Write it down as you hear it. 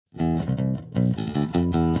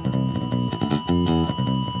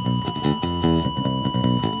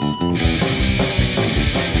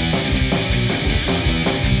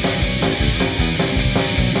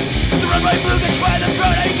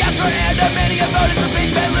your vote as the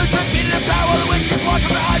big man loose, repeated in power. The witches walk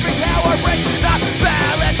from the ivory tower. Bricks not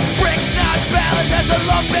balance, bricks not balance. As the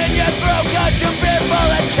lump in your throat got too fearful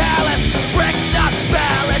and callous. Bricks not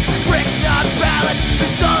balance, bricks not balance. The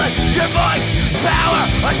solid, your voice, power,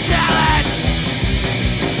 a challenge.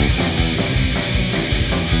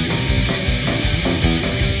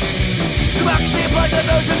 Democracy applies to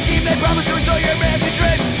those who scheme. They promise to restore your American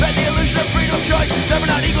dream. Bend the illusion of freedom of choice. Sever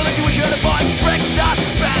not equal that you wish you had a voice. Bricks not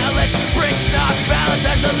balance, bricks not balance.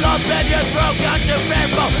 As the lump in your throat got too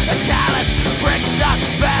fearful and callous. Bricks not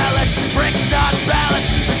balance, bricks not balance.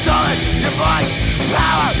 Restore it, your voice,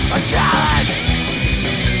 power, a challenge.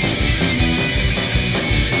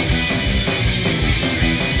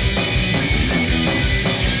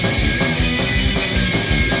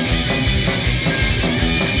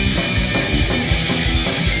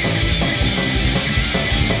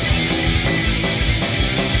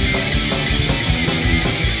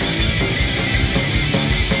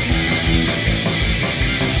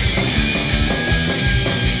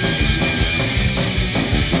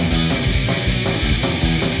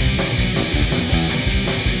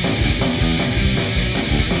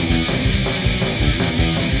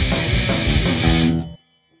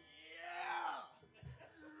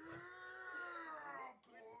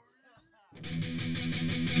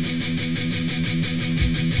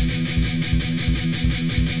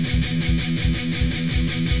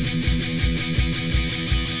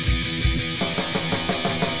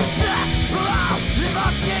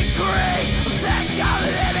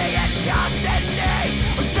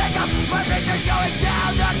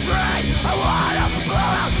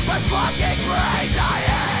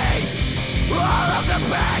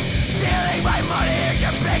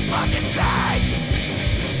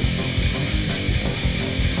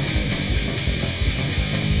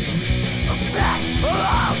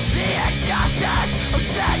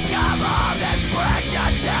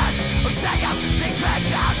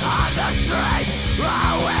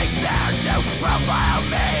 Profile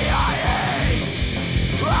me, I hate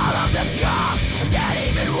all of the cop. I can't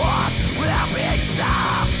even walk without being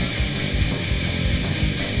stopped.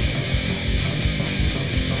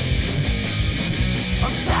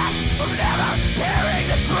 I'm sick of never hearing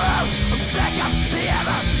the truth. I'm sick of the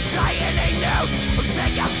ever-tightening news. I'm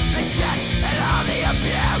sick of the shit and all the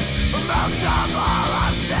abuse. But most of all,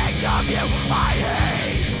 I'm sick of you. I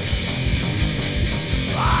hate